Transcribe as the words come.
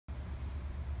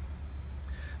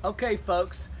Okay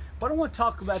folks, what I want to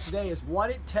talk about today is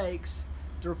what it takes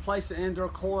to replace an indoor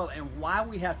coil and why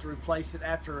we have to replace it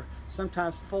after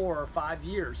sometimes 4 or 5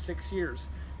 years, 6 years.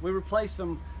 We replace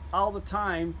them all the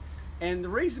time, and the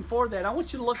reason for that, I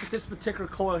want you to look at this particular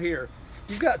coil here.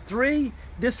 You've got 3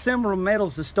 dissimilar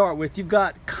metals to start with. You've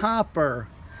got copper,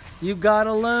 you've got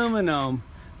aluminum,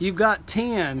 you've got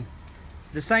tin.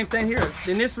 The same thing here.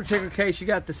 In this particular case, you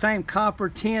got the same copper,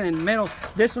 tin, and metal.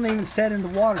 This one even set in the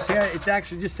water. See, it's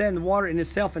actually just set in the water in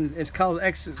itself, and it's called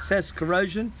excess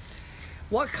corrosion.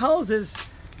 What causes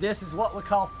this is what we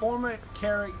call formic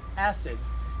acid.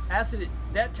 Acid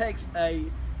that takes a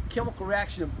chemical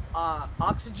reaction of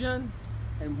oxygen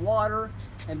and water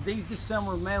and these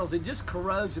dissimilar metals. It just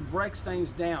corrodes and breaks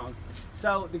things down.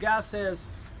 So the guy says,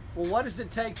 well, what does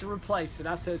it take to replace it?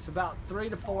 I said, it's about 3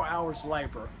 to 4 hours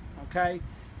labor. Okay?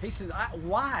 He says,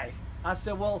 why? I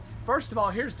said, well, first of all,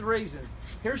 here's the reason.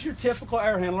 Here's your typical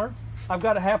air handler. I've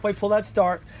got to halfway pull that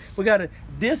start. We got to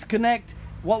disconnect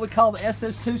what we call the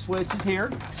SS2 switches here.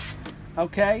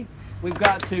 Okay? We've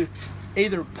got to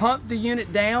either pump the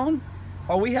unit down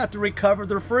or we have to recover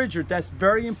the refrigerant. That's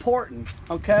very important.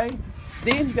 Okay?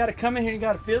 Then you got to come in here and you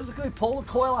got to physically pull the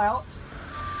coil out.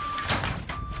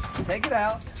 Take it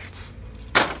out.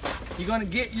 You're going to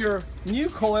get your new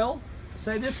coil.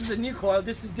 Say this is a new coil.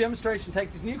 This is demonstration.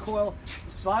 Take this new coil,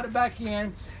 slide it back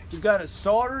in. You've got to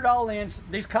solder it all in.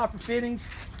 These copper fittings,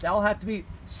 they all have to be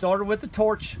soldered with the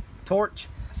torch.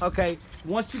 Okay,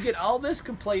 once you get all this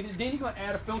completed, then you're going to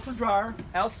add a filter dryer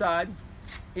outside.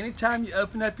 Anytime you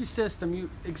open up your system, you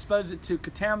expose it to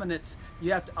contaminants,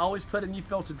 you have to always put a new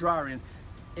filter dryer in.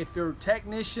 If your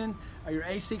technician or your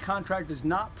AC contractor does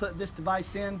not put this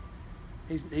device in,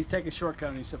 he's taking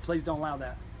shortcutting, so please don't allow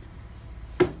that.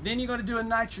 Then you're going to do a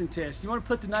nitrogen test. You want to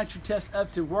put the nitrogen test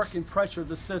up to working pressure of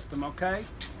the system, okay?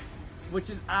 Which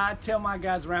is, I tell my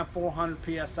guys, around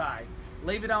 400 PSI.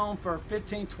 Leave it on for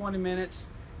 15-20 minutes.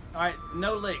 All right,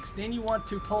 no leaks. Then you want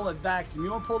to pull a vacuum.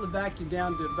 You want to pull the vacuum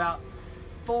down to about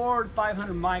 400 to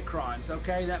 500 microns,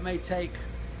 okay? That may take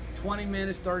 20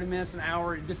 minutes, 30 minutes, an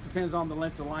hour. It just depends on the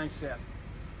length of the line set.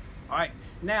 All right,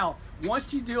 now,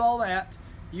 once you do all that,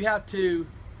 you have to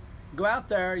go out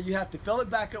there, you have to fill it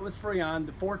back up with Freon.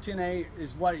 The 410A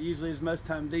is what it usually is most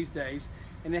time these days,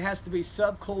 and it has to be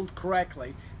subcooled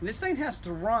correctly. And this thing has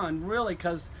to run really,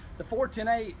 because the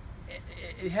 410A,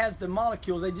 it has the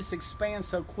molecules, they just expand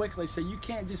so quickly, so you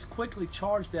can't just quickly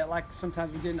charge that like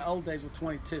sometimes we did in the old days with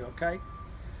 22, okay?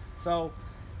 So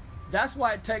that's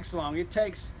why it takes so long. It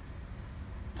takes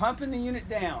pumping the unit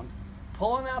down,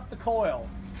 pulling out the coil,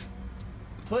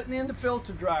 putting in the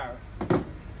filter dryer,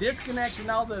 disconnecting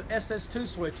all the SS2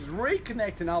 switches,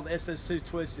 reconnecting all the SS2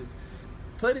 switches,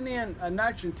 putting in a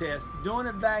nitrogen test, doing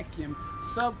a vacuum,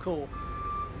 subcool.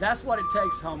 That's what it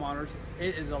takes, homeowners.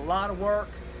 It is a lot of work.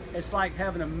 It's like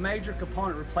having a major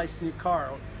component replaced in your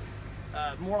car,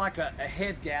 more like a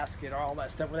head gasket or all that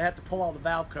stuff, where they have to pull all the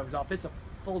valve covers off. It's a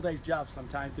full day's job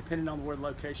sometimes, depending on where the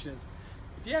location is.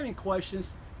 If you have any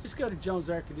questions, just go to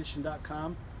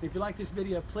jonesaircondition.com. If you like this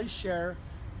video, please share,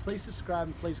 please subscribe,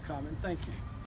 and please comment. Thank you.